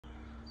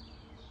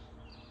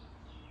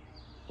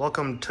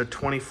Welcome to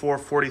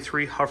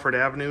 2443 Hufford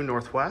Avenue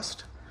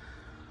Northwest.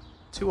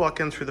 To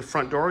walk in through the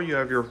front door, you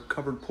have your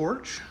covered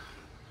porch.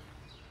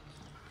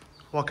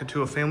 Walk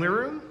into a family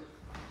room.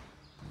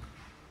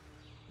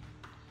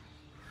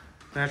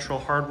 Natural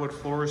hardwood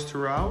floors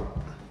throughout.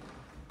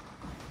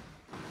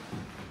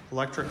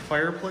 Electric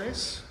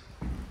fireplace.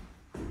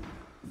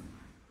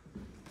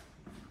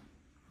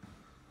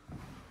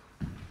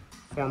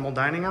 Formal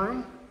dining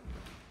room.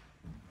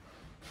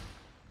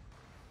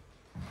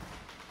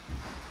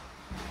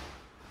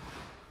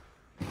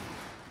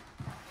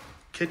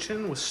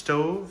 Kitchen with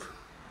stove,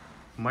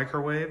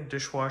 microwave,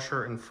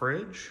 dishwasher, and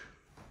fridge.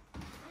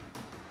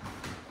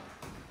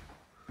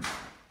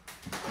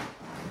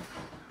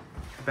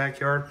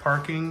 Backyard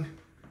parking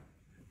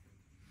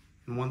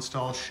and one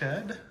stall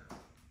shed.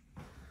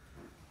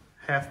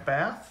 Half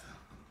bath.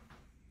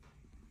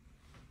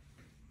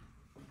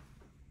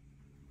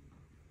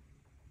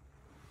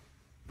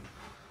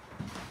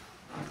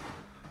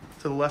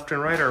 To the left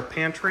and right are a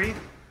pantry,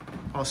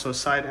 also a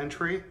side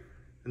entry.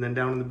 And then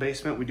down in the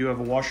basement, we do have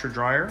a washer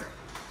dryer.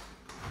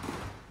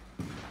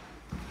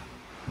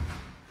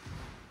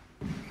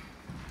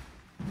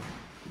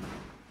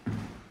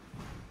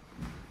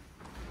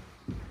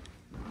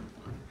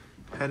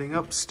 Heading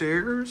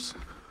upstairs.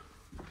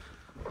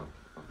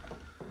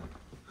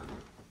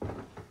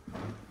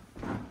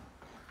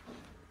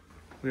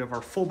 We have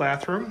our full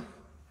bathroom.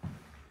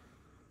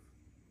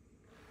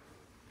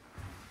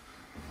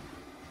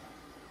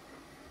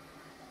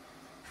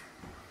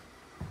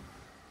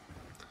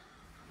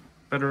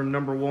 Bedroom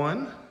number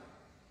 1.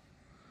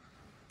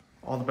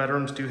 All the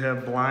bedrooms do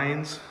have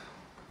blinds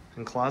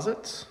and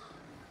closets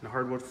and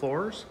hardwood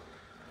floors.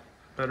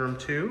 Bedroom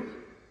 2.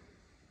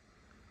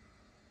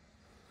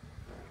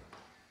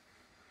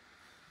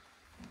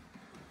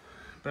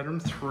 Bedroom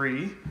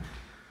 3.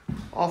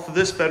 Off of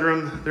this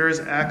bedroom, there is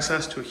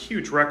access to a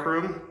huge rec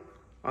room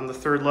on the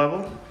 3rd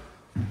level.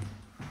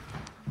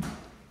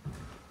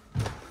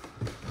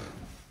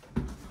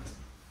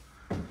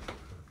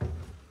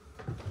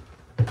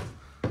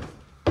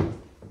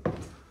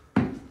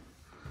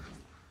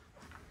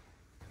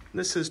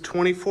 This is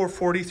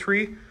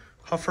 2443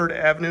 Hufford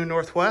Avenue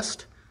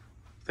Northwest.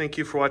 Thank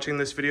you for watching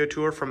this video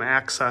tour from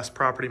Access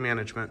Property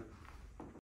Management.